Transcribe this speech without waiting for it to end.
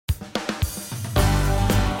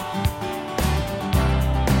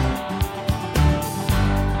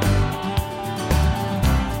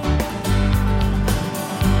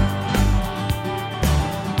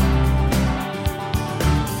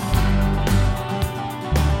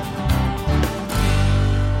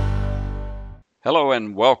Hello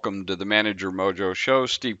and welcome to the Manager Mojo Show.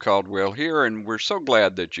 Steve Caldwell here, and we're so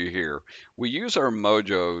glad that you're here. We use our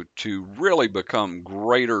mojo to really become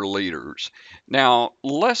greater leaders. Now,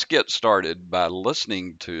 let's get started by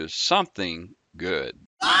listening to something good.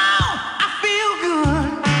 Oh, I feel good.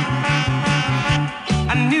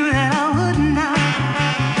 I knew that I would not.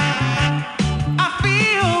 I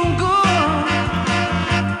feel good.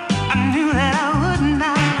 I knew that I would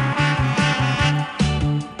not.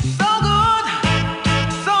 So good,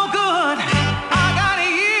 so good. I got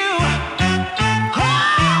you.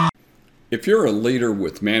 Oh! If you're a leader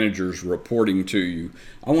with managers reporting to you,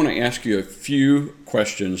 I want to ask you a few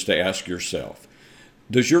questions to ask yourself.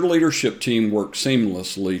 Does your leadership team work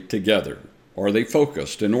seamlessly together? Are they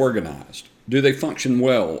focused and organized? Do they function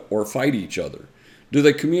well or fight each other? Do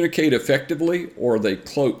they communicate effectively or are they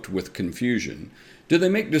cloaked with confusion? Do they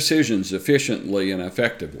make decisions efficiently and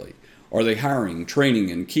effectively? Are they hiring,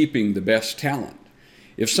 training, and keeping the best talent?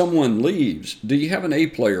 If someone leaves, do you have an A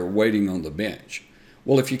player waiting on the bench?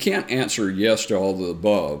 Well, if you can't answer yes to all of the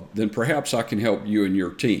above, then perhaps I can help you and your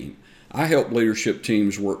team. I help leadership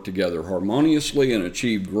teams work together harmoniously and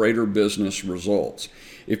achieve greater business results.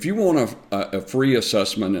 If you want a free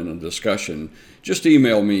assessment and a discussion, just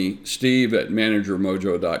email me,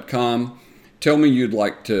 steve@managermojo.com. Tell me you'd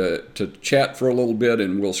like to chat for a little bit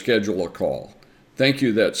and we'll schedule a call. Thank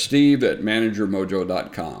you. That's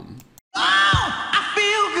steve@managermojo.com. Oh, I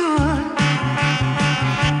feel good.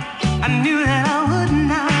 I knew that I would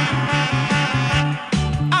not.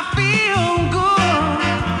 I feel good.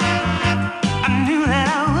 I knew that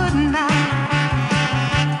I would not.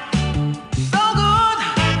 So good,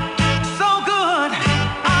 so good.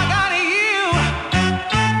 I got you.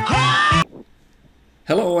 Oh!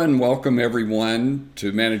 Hello and welcome everyone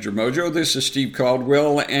to Manager Mojo. This is Steve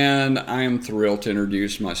Caldwell and I am thrilled to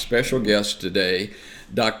introduce my special guest today,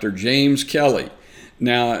 Dr. James Kelly.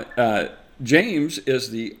 Now, James is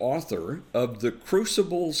the author of The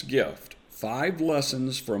Crucible's Gift, 5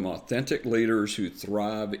 Lessons from Authentic Leaders Who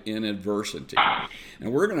Thrive in Adversity.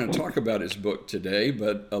 And we're going to talk about his book today,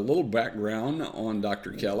 but a little background on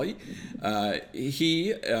Dr. Kelly.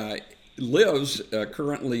 He lives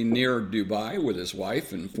currently near Dubai with his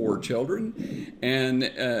wife and 4 children,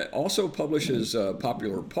 and also publishes a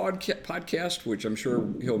popular podcast, which I'm sure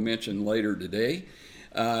he'll mention later today.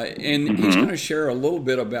 And he's going to share a little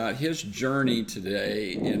bit about his journey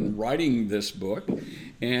today in writing this book.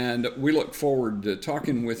 And we look forward to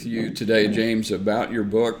talking with you today, James, about your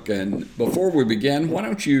book. And before we begin, why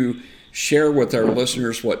don't you share with our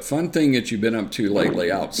listeners what fun thing that you've been up to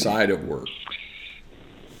lately outside of work?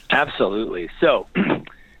 Absolutely. So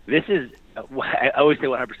this is, I always say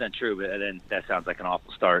 100% true, but then that sounds like an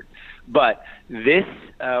awful start. But this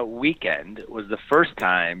weekend was the first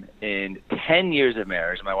time in 10 years of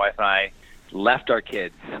marriage, my wife and I left our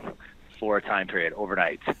kids for a time period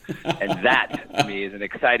overnight. And that, to me, is an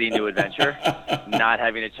exciting new adventure, not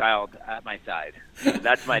having a child at my side.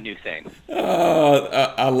 That's my new thing.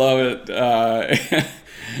 I love it.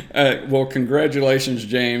 Well, congratulations,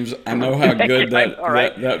 James. I know how good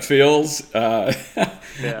that feels.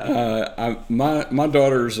 My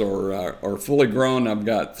daughters are fully grown. I've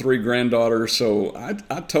got 3 granddaughters, so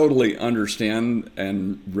I totally understand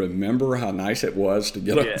and remember how nice it was to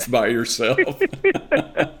get up by yourself.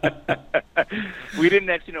 We didn't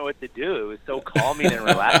actually know what to do. It was so calming and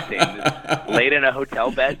relaxing. Laid in a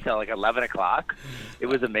hotel bed till like 11 o'clock. It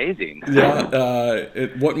was amazing. Yeah,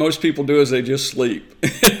 what most people do is they just sleep.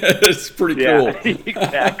 It's pretty cool.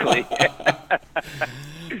 Exactly.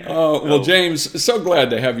 Well, James, so glad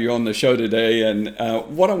to have you on the show today. And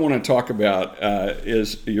what I want to talk about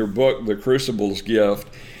is your book, The Crucible's Gift.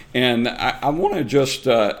 And I want to just,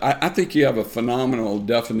 I think you have a phenomenal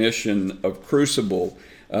definition of crucible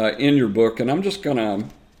in your book. And I'm just going to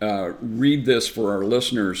read this for our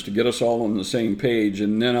listeners to get us all on the same page.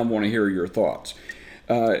 And then I want to hear your thoughts.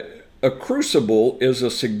 A crucible is a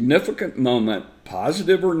significant moment,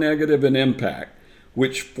 positive or negative in impact,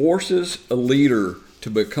 which forces a leader to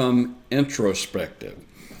become introspective.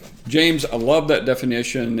 James, I love that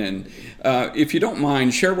definition. And if you don't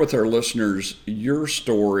mind, share with our listeners your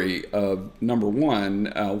story of, number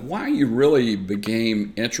one, why you really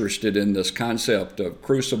became interested in this concept of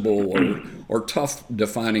crucible or tough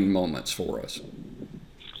defining moments for us.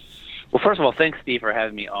 Well, first of all, thanks, Steve, for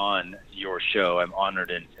having me on your show. I'm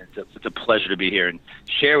honored, and it's a pleasure to be here and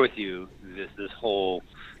share with you this whole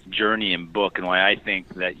journey and book and why I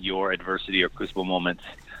think that your adversity or crucible moments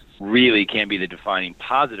really can be the defining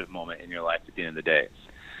positive moment in your life at the end of the day.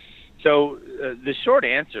 So the short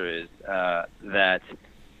answer is that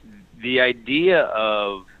the idea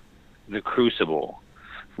of the crucible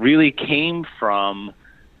really came from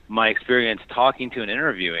my experience talking to and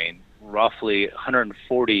interviewing roughly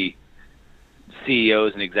 140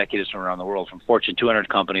 CEOs and executives from around the world, from Fortune 200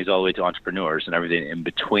 companies all the way to entrepreneurs and everything in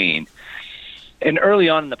between. And early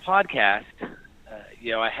on in the podcast,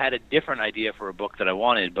 I had a different idea for a book that I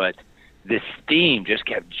wanted, but this theme just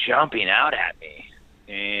kept jumping out at me.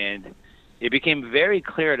 And it became very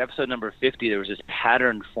clear at episode number 50, there was this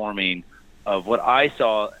pattern forming of what I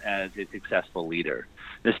saw as a successful leader.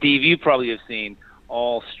 Now, Steve, you probably have seen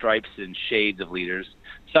all stripes and shades of leaders,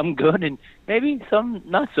 some good and maybe some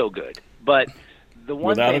not so good. But the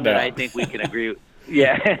one thing that I think we can agree,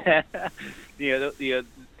 the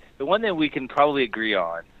one that we can probably agree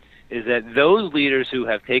on is that those leaders who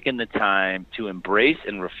have taken the time to embrace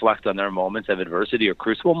and reflect on their moments of adversity, or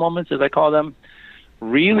crucible moments, as I call them,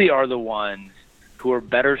 really are the ones who are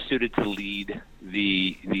better suited to lead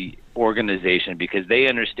the organization, because they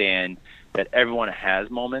understand that everyone has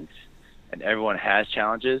moments and everyone has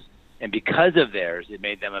challenges, and because of theirs, it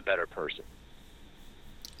made them a better person.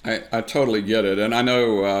 I totally get it. And I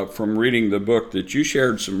know from reading the book that you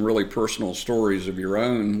shared some really personal stories of your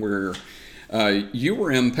own where you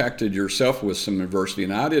were impacted yourself with some adversity.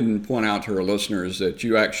 And I didn't point out to our listeners that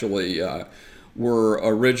you actually were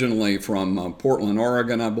originally from Portland,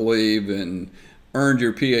 Oregon, I believe, and earned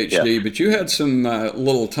your PhD, but you had some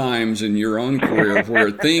little times in your own career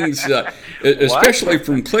where things, especially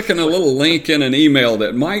from clicking a little link in an email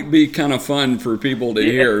that might be kind of fun for people to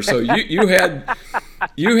hear. So you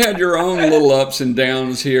had your own little ups and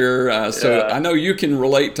downs here. So I know you can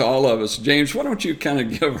relate to all of us. James, why don't you kind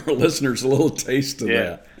of give our listeners a little taste of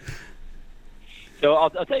that? So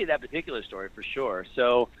I'll tell you that particular story for sure.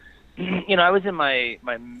 So, I was in my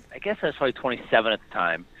I guess I was probably 27 at the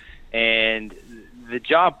time. And the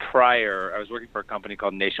job prior, I was working for a company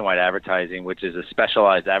called Nationwide Advertising, which is a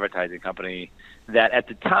specialized advertising company that at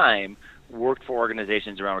the time worked for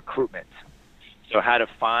organizations around recruitment. So how to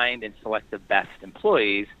find and select the best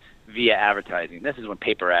employees via advertising. This is when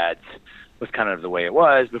paper ads was kind of the way it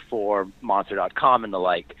was before Monster.com and the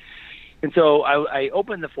like. And so I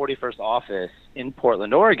opened the 41st office in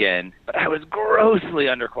Portland, Oregon, but I was grossly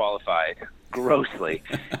underqualified. Grossly.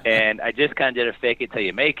 And I just kind of did a fake it till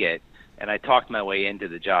you make it, and I talked my way into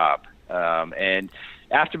the job. And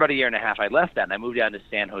after about a year and a half, I left that, and I moved down to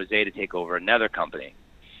San Jose to take over another company.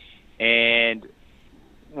 And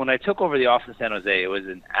when I took over the office in San Jose, it was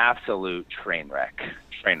an absolute train wreck.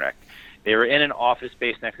 They were in an office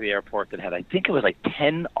space next to the airport that had, I think it was like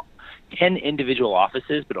 10 individual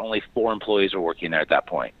offices, but only 4 employees were working there at that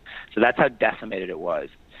point. So that's how decimated it was.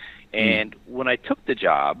 And when I took the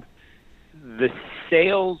job, the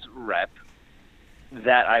sales rep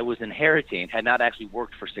that I was inheriting had not actually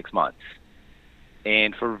worked for 6 months.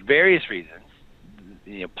 And for various reasons,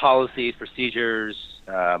 policies, procedures,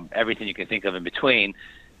 everything you can think of in between,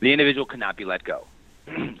 the individual could not be let go.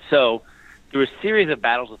 So through a series of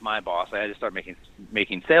battles with my boss, I had to start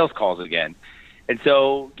making sales calls again. And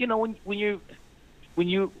so, when you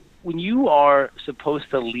are supposed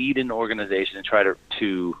to lead an organization and try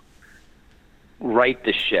to right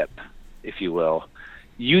the ship, if you will,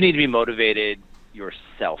 you need to be motivated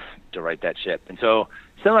yourself to right that ship. And so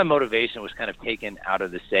some of my motivation was kind of taken out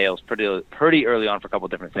of the sales pretty early on for a couple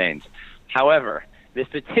of different things. However, this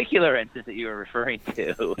particular instance that you were referring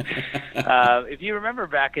to, if you remember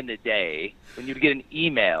back in the day when you'd get an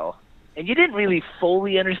email and you didn't really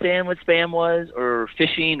fully understand what spam was or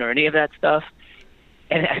phishing or any of that stuff,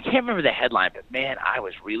 and I can't remember the headline, but man, I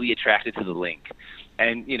was really attracted to the link.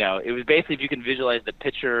 And, it was basically, if you can visualize the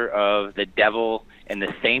picture of the devil and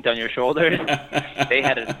the saint on your shoulders, they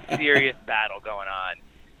had a serious battle going on.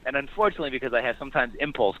 And unfortunately, because I have sometimes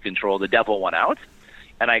impulse control, the devil won out.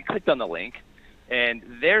 And I clicked on the link. And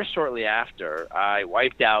there shortly after, I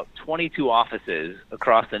wiped out 22 offices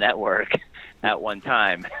across the network at one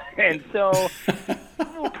time. And so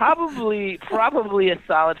probably a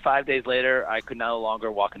solid 5 days later, I could no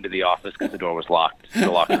longer walk into the office because the door was locked.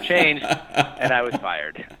 The locker changed, and I was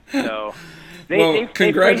fired. So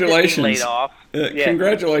congratulations. They laid off.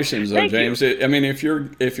 Congratulations, though, Thank James. you. I mean, if you're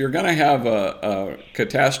going to have a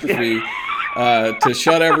catastrophe to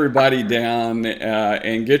shut everybody down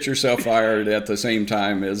and get yourself fired at the same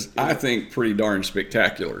time is, I think, pretty darn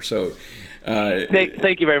spectacular. So,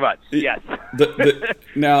 thank you very much. Yes.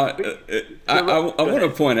 Now, I want to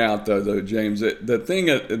point out, though, James, that the thing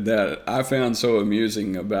that I found so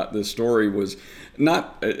amusing about this story was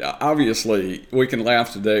not, obviously, we can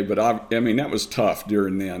laugh today, but I mean, that was tough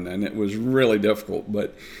during then, and it was really difficult.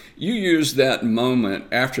 But you used that moment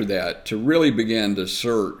after that to really begin to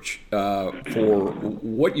search for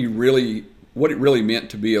what you really what it really meant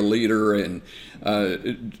to be a leader, and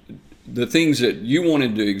the things that you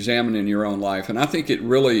wanted to examine in your own life. And I think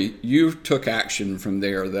you took action from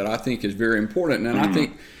there that I think is very important. And I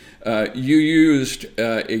think you used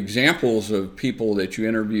examples of people that you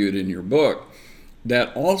interviewed in your book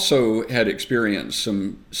that also had experienced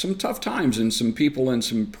some tough times, and some people in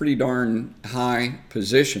some pretty darn high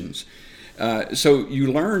positions. So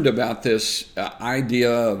you learned about this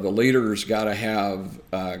idea of the leaders got to have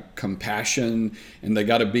compassion, and they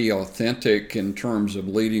got to be authentic in terms of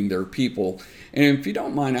leading their people. And if you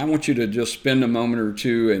don't mind, I want you to just spend a moment or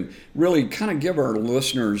two and really kind of give our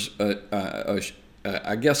listeners,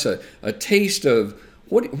 I guess, a taste of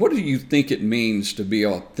what do you think it means to be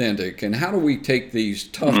authentic, and how do we take these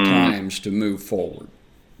tough times to move forward?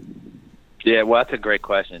 Yeah, well, that's a great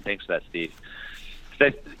question. Thanks for that, Steve.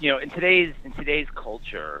 But, in today's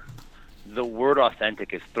culture, the word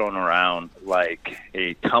authentic is thrown around like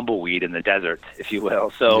a tumbleweed in the desert, if you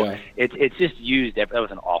will. So it's just used. That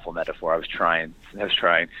was an awful metaphor. I was trying.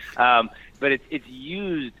 But it's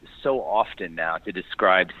used so often now to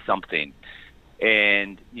describe something.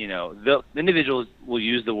 And, the individuals will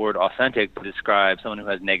use the word authentic to describe someone who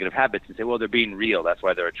has negative habits and say, well, they're being real. That's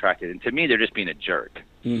why they're attracted. And to me, they're just being a jerk.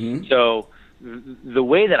 Mm-hmm. So the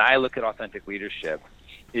way that I look at authentic leadership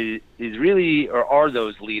is really, or are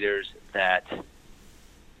those leaders that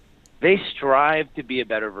they strive to be a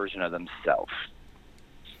better version of themselves.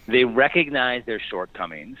 They recognize their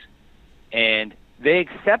shortcomings, and they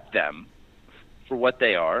accept them for what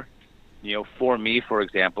they are. For me, for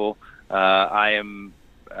example, I am,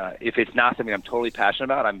 if it's not something I'm totally passionate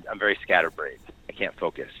about, I'm very scatterbrained. I can't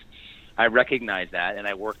focus. I recognize that, and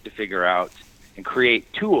I work to figure out and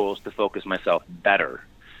create tools to focus myself better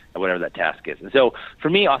at whatever that task is. And so for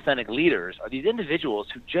me, authentic leaders are these individuals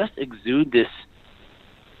who just exude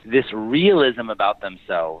this realism about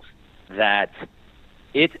themselves, that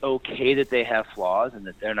it's okay that they have flaws and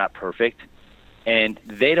that they're not perfect, and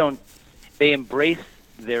they embrace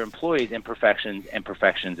their employees' imperfections and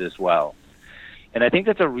perfections as well. And I think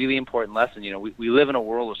that's a really important lesson. We live in a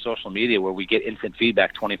world of social media where we get instant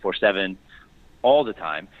feedback 24/7 all the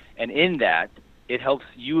time. And in that, it helps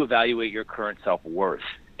you evaluate your current self-worth.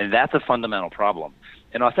 And that's a fundamental problem.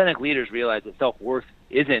 And authentic leaders realize that self-worth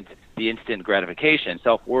isn't the instant gratification.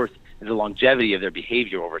 Self-worth is the longevity of their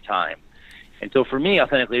behavior over time. And so for me,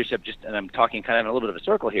 authentic leadership, and I'm talking kind of in a little bit of a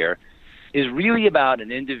circle here, is really about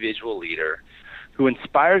an individual leader who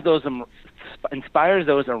inspires those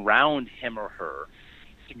around him or her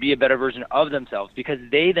to be a better version of themselves, because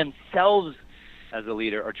they themselves, as a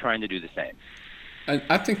leader, are trying to do the same.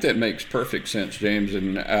 I think that makes perfect sense, James,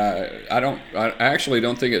 and I actually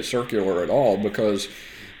don't think it's circular at all, because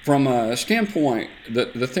from a standpoint,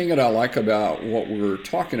 the thing that I like about what we're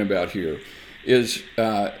talking about here is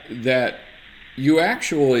that you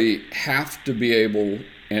actually have to be able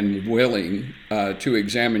and willing to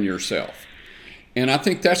examine yourself. And I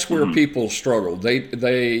think that's where people struggle.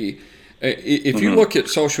 If you look at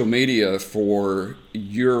social media for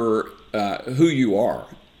your who you are,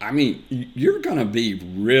 I mean, you're going to be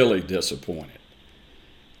really disappointed.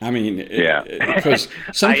 I mean, because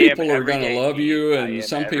some people are going to love you, and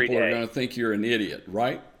some people are going to think you're an idiot,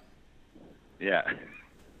 right? Yeah.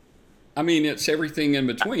 I mean, it's everything in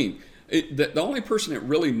between. The only person that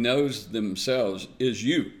really knows themselves is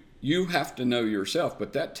you. You have to know yourself,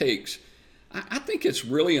 but that takes. I think it's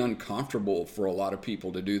really uncomfortable for a lot of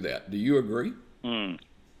people to do that. Do you agree?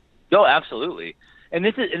 Oh, absolutely. And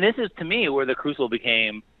this is to me where the crucible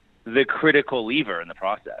became the critical lever in the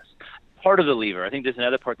process. Part of the lever. I think there's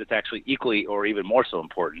another part that's actually equally or even more so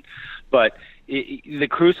important. But the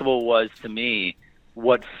crucible was, to me,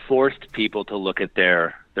 what forced people to look at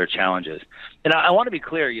their challenges. And I want to be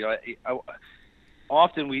clear.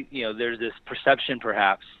 Often there's this perception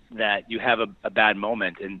perhaps that you have a bad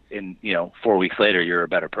moment and 4 weeks later you're a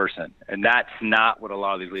better person. And that's not what a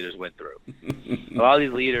lot of these leaders went through. A lot of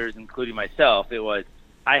these leaders, including myself, it was,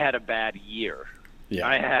 I had a bad year. Yeah.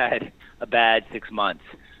 I had a bad 6 months.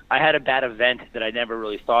 I had a bad event that I never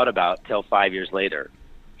really thought about till 5 years later.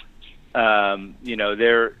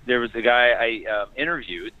 There was a guy I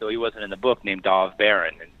interviewed, though he wasn't in the book, named Dov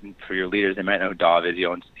Baron. And for your leaders, they might know who Dov is.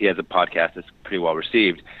 He has a podcast that's pretty well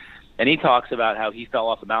received. And he talks about how he fell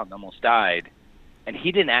off a mountain, almost died, and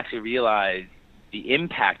he didn't actually realize the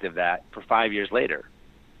impact of that for 5 years later.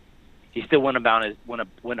 He still went along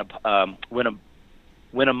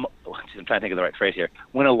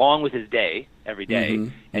with his day every day,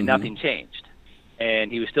 and nothing changed.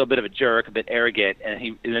 And he was still a bit of a jerk, a bit arrogant,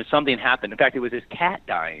 and then something happened. In fact, it was his cat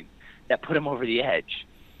dying that put him over the edge.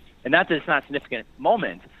 And not that it's not a significant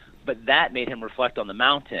moment, but that made him reflect on the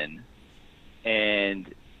mountain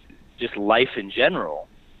and just life in general.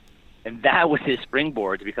 And that was his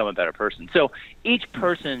springboard to become a better person. So each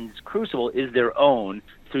person's crucible is their own,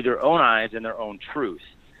 through their own eyes and their own truth.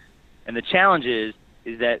 And the challenge is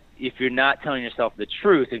that if you're not telling yourself the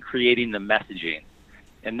truth and creating the messaging,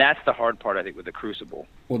 and that's the hard part, I think, with the crucible.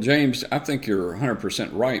 Well, James, I think you're 100%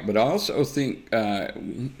 right, but I also think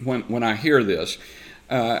when I hear this,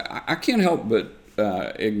 I can't help but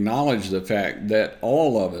acknowledge the fact that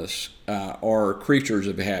all of us are creatures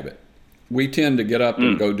of habit. We tend to get up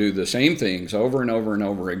and go do the same things over and over and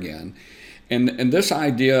over again. And this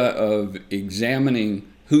idea of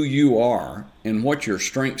examining who you are and what your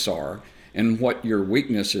strengths are and what your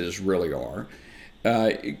weaknesses really are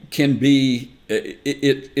can be,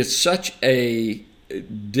 it's such a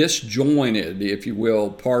disjointed, if you will,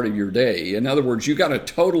 part of your day. In other words, you got to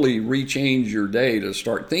totally rechange your day to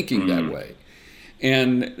start thinking that way.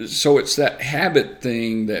 And so it's that habit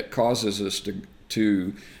thing that causes us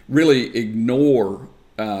to really ignore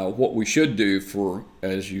what we should do for,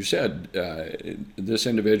 as you said, this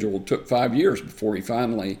individual took 5 years before he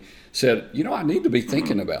finally said, I need to be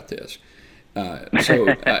thinking about this.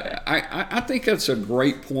 So I think that's a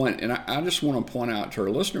great point, and I just want to point out to our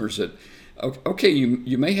listeners that, okay,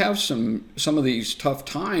 you may have some of these tough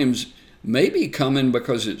times maybe coming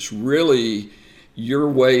because it's really your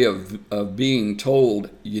way of being told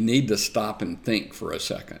you need to stop and think for a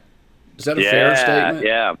second. Is that a fair statement?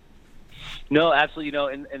 Yeah. No, absolutely.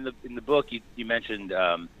 In the book you mentioned,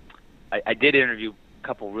 I did interview a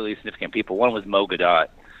couple really significant people. One was Mo Gadot,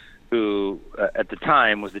 who at the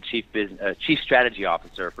time was the chief strategy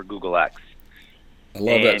officer for Google X. I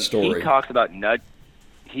love that story. He talks about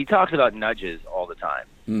nudges all the time,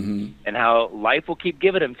 and how life will keep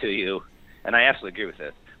giving them to you. And I absolutely agree with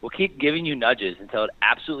this. Will keep giving you nudges until it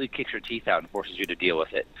absolutely kicks your teeth out and forces you to deal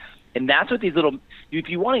with it. And that's what these little, if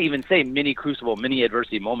you want to even say mini crucible, mini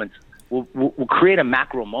adversity moments, will create a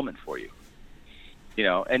macro moment for you.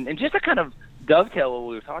 And just to kind of dovetail what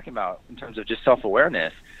we were talking about in terms of just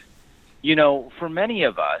self-awareness, for many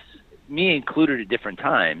of us, me included at different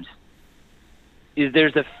times,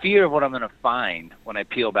 there's a fear of what I'm going to find when I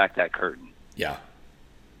peel back that curtain. Yeah.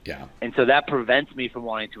 And so that prevents me from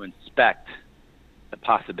wanting to inspect the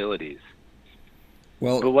possibilities.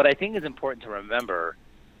 But what I think is important to remember,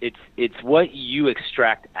 it's what you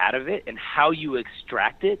extract out of it and how you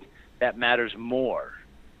extract it that matters more.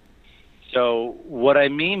 So what I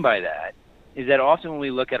mean by that is that often when we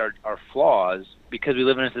look at our flaws, because we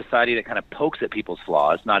live in a society that kind of pokes at people's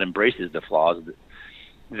flaws, not embraces the flaws,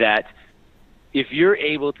 that if you're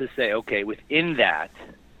able to say, okay, within that,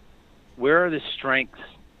 where are the strengths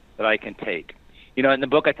that I can take? In the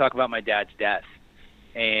book I talk about my dad's death.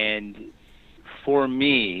 And for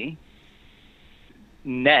me,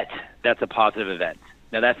 that's a positive event.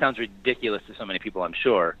 Now, that sounds ridiculous to so many people, I'm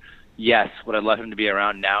sure. Yes, would I love him to be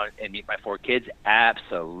around now and meet my 4 kids?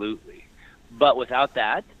 Absolutely. But without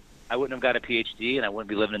that, I wouldn't have got a PhD, and I wouldn't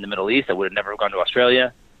be living in the Middle East. I would have never gone to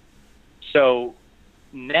Australia. So,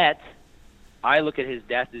 I look at his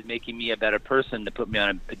death as making me a better person to put me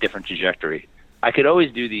on a different trajectory. I could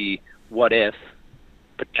always do the what if,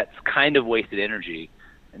 but that's kind of wasted energy.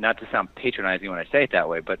 And not to sound patronizing when I say it that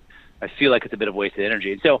way, but I feel like it's a bit of wasted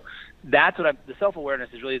energy. And so that's what the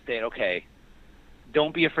self-awareness is really saying, okay,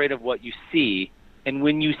 don't be afraid of what you see. And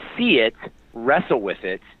when you see it, wrestle with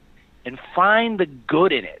it and find the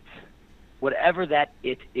good in it, whatever that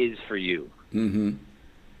it is for you.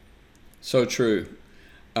 So true.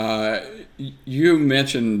 You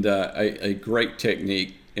mentioned a great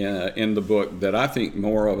technique in the book that I think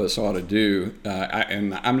more of us ought to do,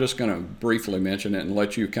 and I'm just going to briefly mention it and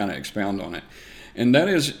let you kind of expound on it. And that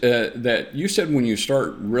is that you said when you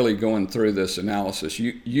start really going through this analysis,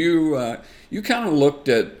 you kind of looked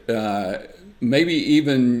at maybe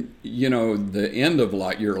even the end of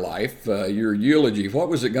your life, your eulogy. What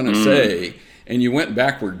was it going to say? And you went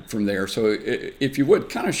backward from there. So if you would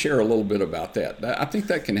kind of share a little bit about that, I think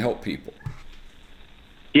that can help people.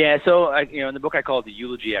 Yeah, so in the book I call it the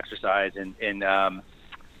eulogy exercise, and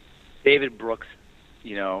David Brooks,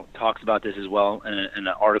 talks about this as well in an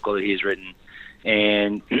article that he's written.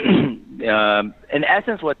 And in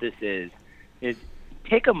essence, what this is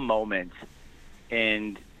take a moment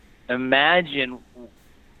and imagine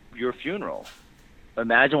your funeral.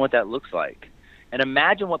 Imagine what that looks like, and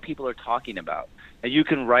imagine what people are talking about. Now, you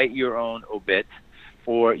can write your own obit,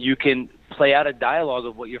 or you can play out a dialogue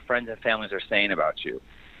of what your friends and families are saying about you.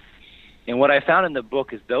 And what I found in the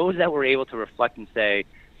book is those that were able to reflect and say,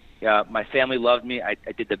 my family loved me, I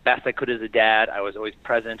did the best I could as a dad, I was always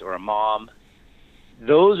present, or a mom.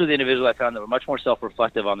 Those are the individuals I found that were much more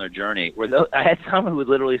self-reflective on their journey. I had someone who would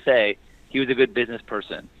literally say, He was a good business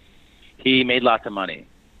person. He made lots of money.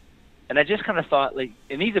 And I just kind of thought, like,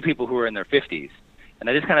 and these are people who are in their 50s. And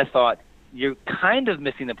I just kind of thought, you're kind of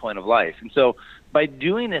missing the point of life. And so by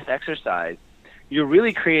doing this exercise, you're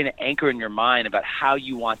really creating an anchor in your mind about how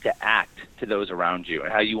you want to act to those around you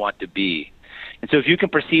and how you want to be. And so if you can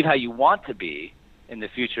perceive how you want to be in the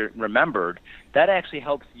future remembered, that actually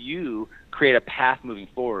helps you create a path moving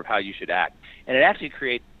forward of how you should act. And it actually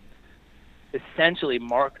creates essentially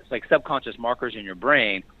like subconscious markers in your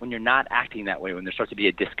brain when you're not acting that way, when there starts to be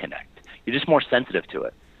a disconnect. You're just more sensitive to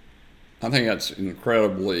it. I think that's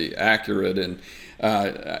incredibly accurate. And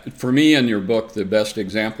for me, in your book, the best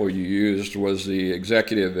example you used was the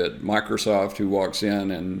executive at Microsoft who walks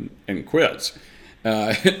in and quits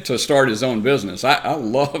to start his own business. I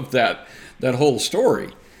love that whole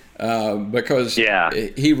story because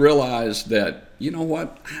he realized that, you know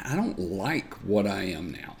what, I don't like what I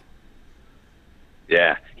am now.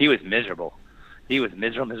 Yeah, he was miserable. He was a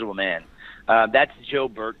miserable man. That's Joe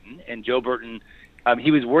Burton. And Joe Burton,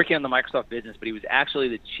 he was working on the Microsoft business, but he was actually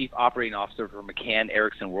the chief operating officer for McCann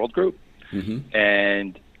Erickson World Group. Mm-hmm.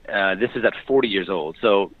 And this is at 40 years old.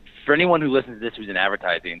 So for anyone who listens to this who's in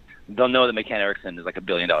advertising, they'll know that McCann Erickson is like $1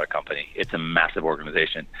 billion company. It's a massive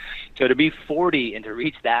organization. So to be 40 and to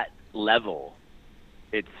reach that level,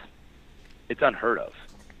 it's unheard of.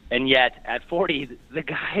 And yet, at 40, the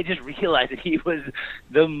guy just realized that he was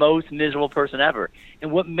the most miserable person ever.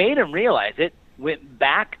 And what made him realize it went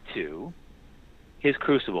back to his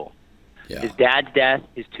crucible. Yeah. His dad's death,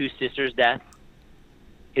 his two sisters' death,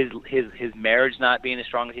 his marriage not being as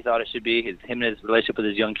strong as he thought it should be, him and his relationship with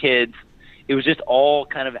his young kids. It was just all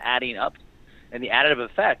kind of adding up. And the additive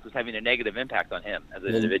effect was having a negative impact on him as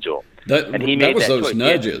an individual. And he made that those choice.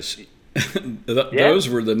 Nudges. Those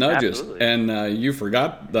were the nudges. Absolutely. And you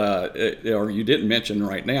forgot, or you didn't mention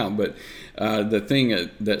right now, but the thing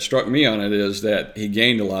that struck me on it is that he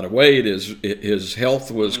gained a lot of weight. His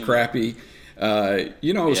health was crappy.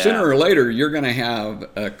 Sooner or later, you're going to have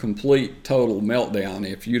a complete, total meltdown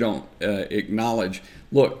if you don't acknowledge,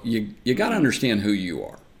 look, you got to understand who you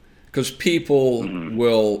are. Because people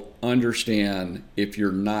will understand if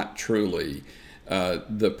you're not truly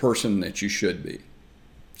the person that you should be.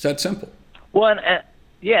 It's that simple. Well, and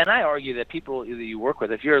I argue that people that you work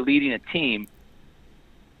with, if you're leading a team,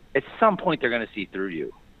 at some point they're going to see through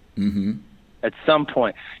you. Mm-hmm. At some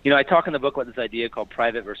point. I talk in the book about this idea called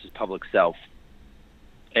private versus public self.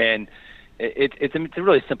 And it's a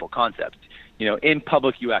really simple concept. In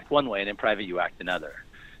public you act one way and in private you act another.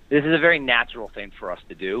 This is a very natural thing for us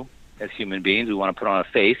to do as human beings. We want to put on a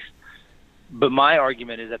face. But my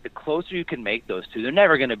argument is that the closer you can make those two, they're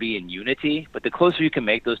never going to be in unity, but the closer you can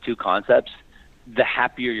make those two concepts, the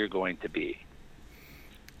happier you're going to be.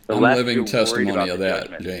 I'm living testimony of that,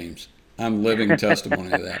 judgment. James. I'm living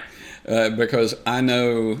testimony of that because I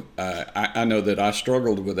know that I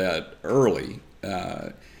struggled with that early,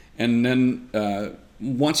 and then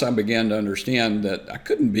once I began to understand that I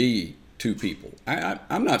couldn't be two people.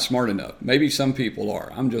 I'm not smart enough. Maybe some people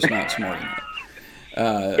are. I'm just not smart enough.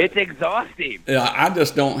 It's exhausting. I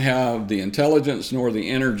just don't have the intelligence nor the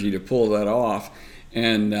energy to pull that off.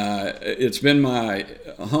 And it's been my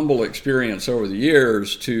humble experience over the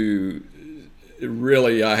years to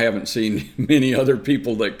really, I haven't seen many other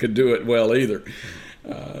people that could do it well either.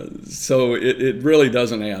 So it really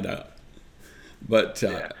doesn't add up. But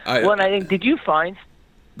I think, did you find?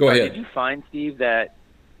 Go ahead. Did you find, Steve, that?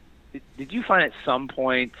 Did you find at some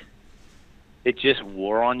point it just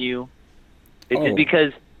wore on you?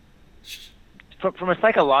 Because from a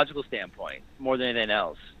psychological standpoint, more than anything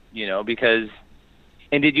else,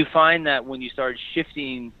 and did you find that when you started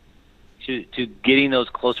shifting to getting those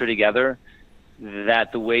closer together,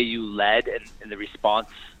 that the way you led and the response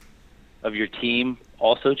of your team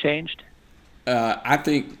also changed? I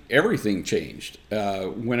think everything changed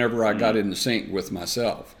whenever I got in sync with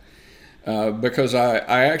myself. Because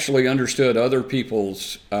I actually understood other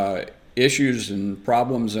people's issues and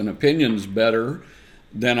problems and opinions better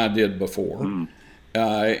than I did before.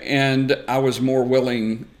 And I was more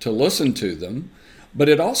willing to listen to them. But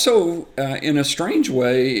it also, in a strange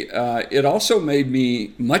way, it also made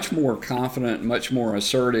me much more confident, much more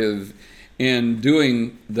assertive in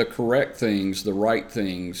doing the correct things, the right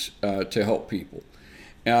things to help people.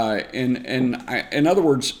 In other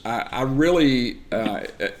words, I really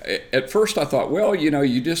at first I thought, well, you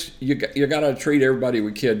got to treat everybody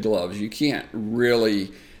with kid gloves. You can't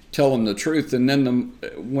really tell them the truth. And then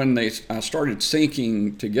when I started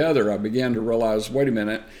syncing together, I began to realize, wait a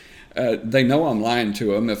minute, they know I'm lying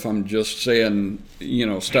to them if I'm just saying,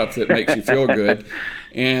 stuff that makes you feel good.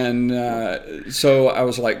 And so I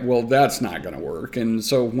was like, well, that's not going to work. And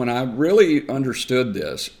so when I really understood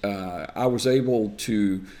this, I was able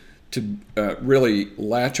to really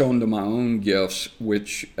latch onto my own gifts,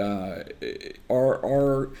 which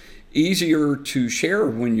are easier to share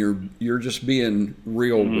when you're just being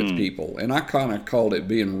real with people. And I kind of called it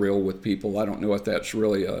being real with people. I don't know if that's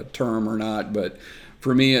really a term or not, but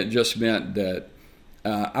for me, it just meant that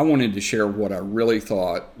I wanted to share what I really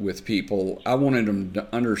thought with people. I wanted them to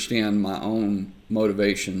understand my own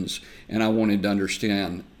motivations, and I wanted to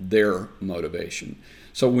understand their motivation.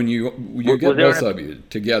 So when you get both of you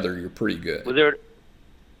together, you're pretty good. Was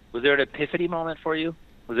there an epiphany moment for you?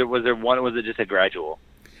 Was there one? Was it just a gradual?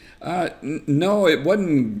 No, it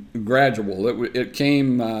wasn't gradual. It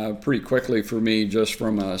came pretty quickly for me, just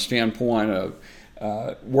from a standpoint of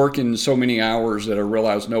working so many hours that I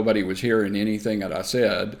realized nobody was hearing anything that I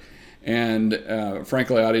said, and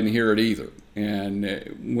frankly, I didn't hear it either.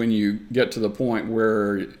 And when you get to the point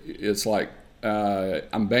where it's like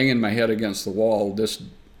I'm banging my head against the wall,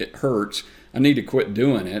 it hurts. I need to quit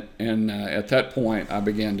doing it. And at that point, I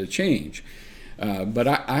began to change. But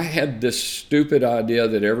I had this stupid idea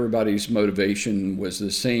that everybody's motivation was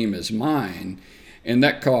the same as mine, and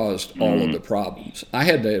that caused all of the problems. I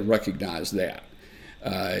had to recognize that.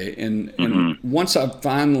 And once I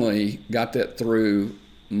finally got that through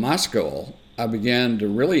my skull, I began to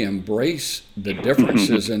really embrace the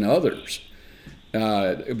differences in others,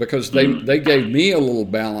 because they gave me a little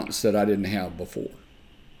balance that I didn't have before.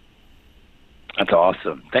 That's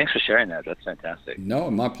awesome. Thanks for sharing that. That's fantastic. No,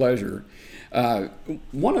 my pleasure.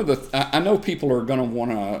 One of I know people are going to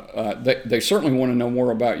want to, they certainly want to know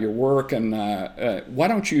more about your work, and why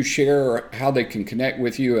don't you share how they can connect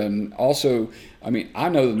with you? And also, I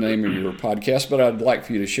know the name of your podcast, but I'd like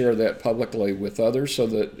for you to share that publicly with others, so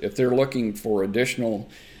that if they're looking for additional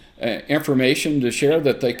information to share,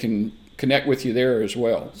 that they can connect with you there as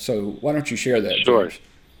well. So why don't you share that? Sure. James?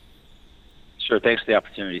 Sure. Thanks for the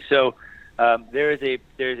opportunity. So there is a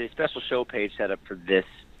special show page set up for this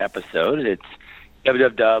episode. It's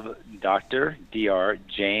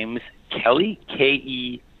www.drjameskelly,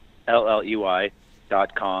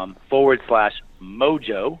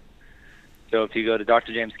 KELLEY.com/mojo. So if you go to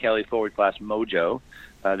drjameskelly/mojo,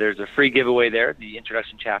 there's a free giveaway there. The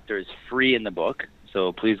introduction chapter is free in the book,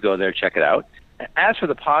 so please go there, check it out. As for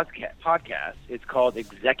the podcast, it's called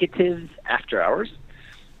Executives After Hours.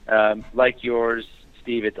 Like yours,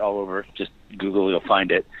 Steve, it's all over. Just Google, you'll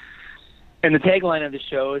find it. And the tagline of the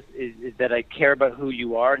show is that I care about who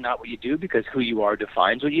you are, not what you do, because who you are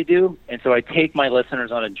defines what you do. And so I take my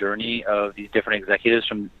listeners on a journey of these different executives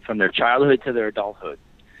from their childhood to their adulthood.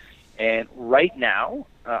 And right now,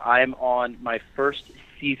 I'm on my first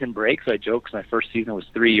season break. So I joke, because my first season was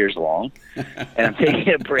 3 years long. And I'm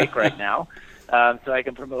taking a break right now so I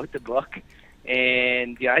can promote the book.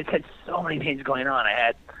 And I just had so many things going on.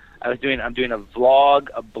 I'm doing a vlog,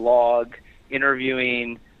 a blog,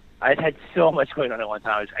 interviewing. I had so much going on at one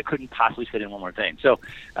time. I couldn't possibly fit in one more thing. So,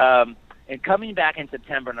 and coming back in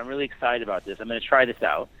September, and I'm really excited about this, I'm going to try this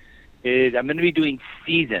out, is I'm going to be doing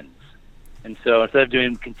seasons. And so instead of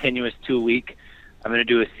doing continuous 2-week, I'm going to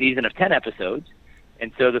do a season of 10 episodes.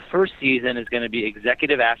 And so the first season is going to be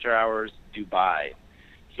Executive After Hours Dubai.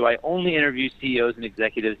 So I only interview CEOs and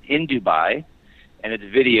executives in Dubai, and it's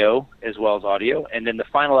video as well as audio. And then the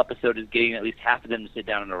final episode is getting at least half of them to sit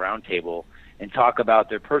down at a round table and talk about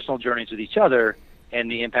their personal journeys with each other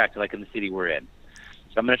and the impact in the city we're in.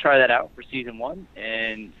 So I'm going to try that out for season 1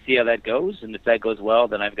 and see how that goes. And if that goes well,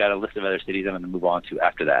 then I've got a list of other cities I'm going to move on to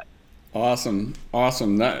after that. Awesome.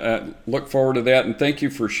 Look forward to that. And thank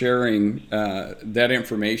you for sharing that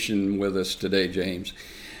information with us today, James.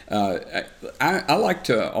 I like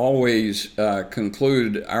to always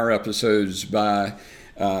conclude our episodes by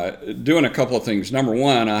doing a couple of things. Number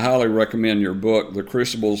one, I highly recommend your book, The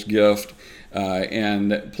Crucible's Gift.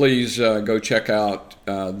 And please go check out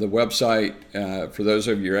the website for those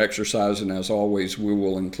of you exercising. As always, we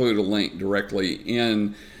will include a link directly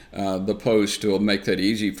in the post to make that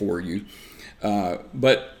easy for you.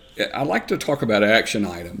 But I like to talk about action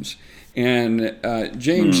items. And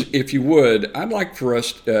James, if you would, I'd like for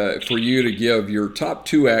you to give your top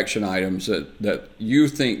 2 action items that you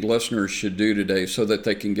think listeners should do today so that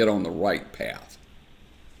they can get on the right path.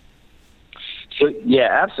 So,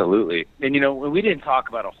 yeah, absolutely. And, we didn't talk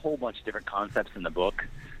about a whole bunch of different concepts in the book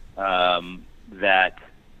that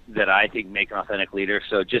I think make an authentic leader.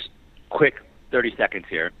 So just quick 30 seconds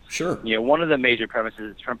here. Sure. One of the major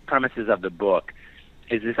premises of the book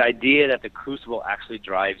is this idea that the crucible actually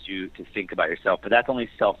drives you to think about yourself, but that's only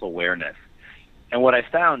self-awareness. And what I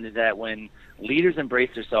found is that when leaders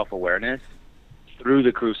embrace their self-awareness through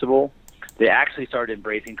the crucible, they actually started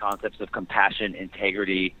embracing concepts of compassion,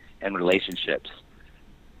 integrity, and relationships.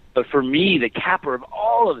 But for me, the capper of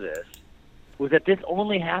all of this was that this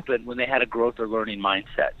only happened when they had a growth or learning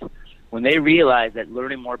mindset. When they realized that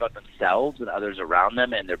learning more about themselves and others around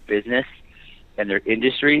them and their business and their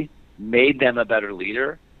industry made them a better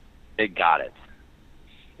leader, they got it.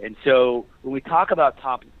 And so when we talk about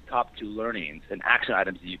top two learnings and action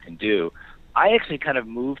items that you can do, I actually kind of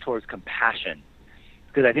move towards compassion,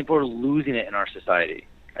 because I think we're losing it in our society.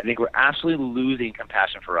 I think we're absolutely losing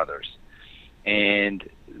compassion for others. And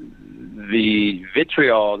the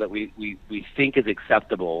vitriol that we think is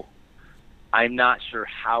acceptable, I'm not sure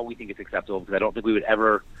how we think it's acceptable, because I don't think we would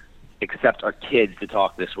ever accept our kids to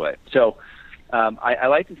talk this way. So I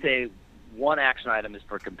like to say one action item is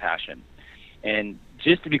for compassion. And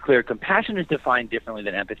just to be clear, compassion is defined differently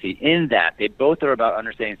than empathy in that they both are about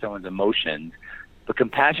understanding someone's emotions, but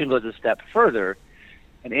compassion goes a step further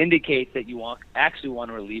and indicates that you actually want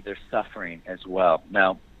to relieve their suffering as well.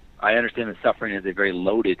 Now, I understand that suffering is a very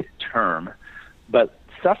loaded term, but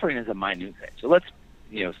suffering is a minute thing. So let's,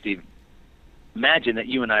 Steve, imagine that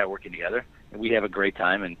you and I are working together and we have a great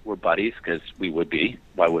time and we're buddies, because we would be.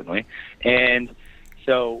 Why wouldn't we? And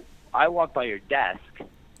so I walk by your desk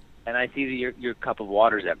and I see that your cup of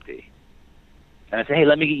water is empty. And I say, hey,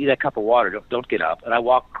 let me get you that cup of water. Don't get up. And I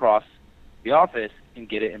walk across the office and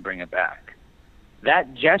get it and bring it back.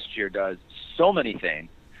 That gesture does so many things,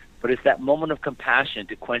 but it's that moment of compassion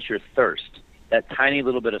to quench your thirst, that tiny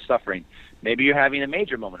little bit of suffering. Maybe you're having a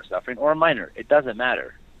major moment of suffering or a minor. It doesn't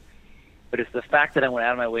matter. But it's the fact that I went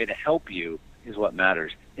out of my way to help you is what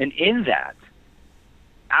matters. And in that,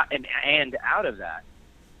 and out of that,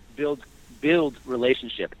 build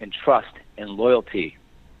relationship and trust and loyalty.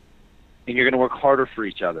 And you're going to work harder for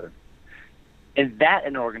each other. And that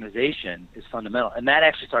in an organization is fundamental. And that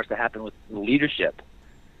actually starts to happen with leadership.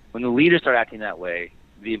 When the leaders start acting that way,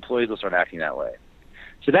 the employees will start acting that way.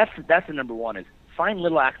 So that's the number one, is find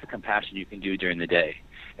little acts of compassion you can do during the day.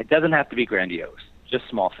 It doesn't have to be grandiose, just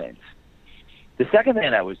small things. The second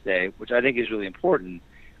thing I would say, which I think is really important,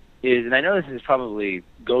 is, and I know this is probably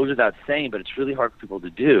goes without saying, but it's really hard for people to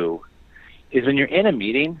do, is when you're in a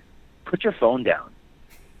meeting, put your phone down.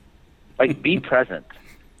 Like, be present.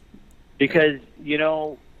 Because,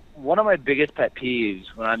 one of my biggest pet peeves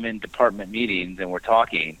when I'm in department meetings and we're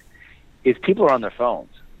talking is people are on their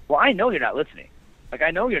phones. Well, I know you're not listening. Like,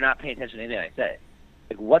 I know you're not paying attention to anything I say,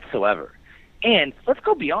 like, whatsoever. And let's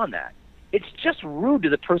go beyond that. It's just rude to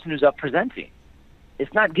the person who's up presenting.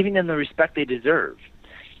 It's not giving them the respect they deserve.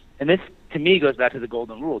 And this, to me, goes back to the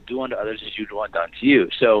golden rule: do unto others as you want done to you.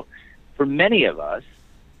 So for many of us,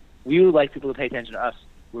 we would like people to pay attention to us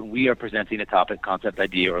when we are presenting a topic, concept,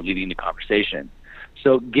 idea, or leading the conversation.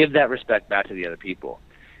 So give that respect back to the other people.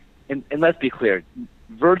 And let's be clear,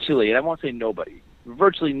 virtually, and I won't say nobody,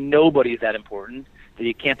 virtually nobody is that important that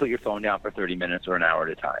you can't put your phone down for 30 minutes or an hour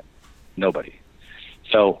at a time. Nobody.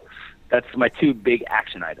 So that's my two big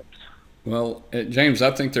action items. Well, James,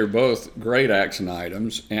 I think they're both great action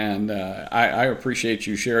items, and I appreciate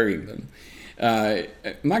you sharing them.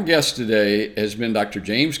 My guest today has been Dr.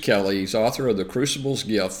 James Kelly. He's author of The Crucible's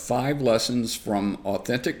Gift, 5 Lessons from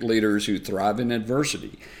Authentic Leaders Who Thrive in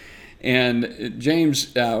Adversity. And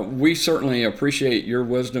James, we certainly appreciate your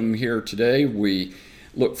wisdom here today. We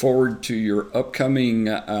look forward to your upcoming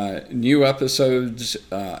new episodes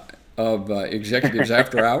of Executives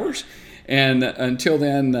After Hours. And until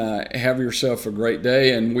then, have yourself a great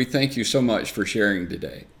day, and we thank you so much for sharing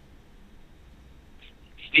today.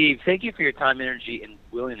 Steve, thank you for your time, energy, and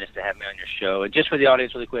willingness to have me on your show. And just for the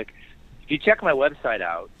audience really quick, if you check my website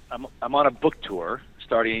out, I'm on a book tour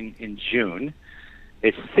starting in June.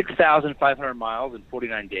 It's 6,500 miles in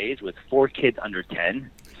 49 days with 4 kids under 10.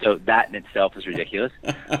 So that in itself is ridiculous.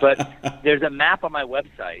 But there's a map on my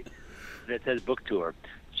website that says book tour.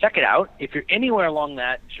 Check it out. If you're anywhere along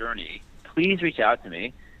that journey, please reach out to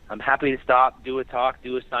me. I'm happy to stop, do a talk,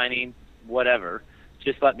 do a signing, whatever.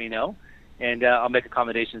 Just let me know, and I'll make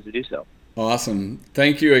accommodations to do so. Awesome.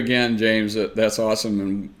 Thank you again, James. That's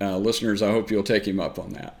awesome. And listeners, I hope you'll take him up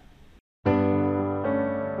on that.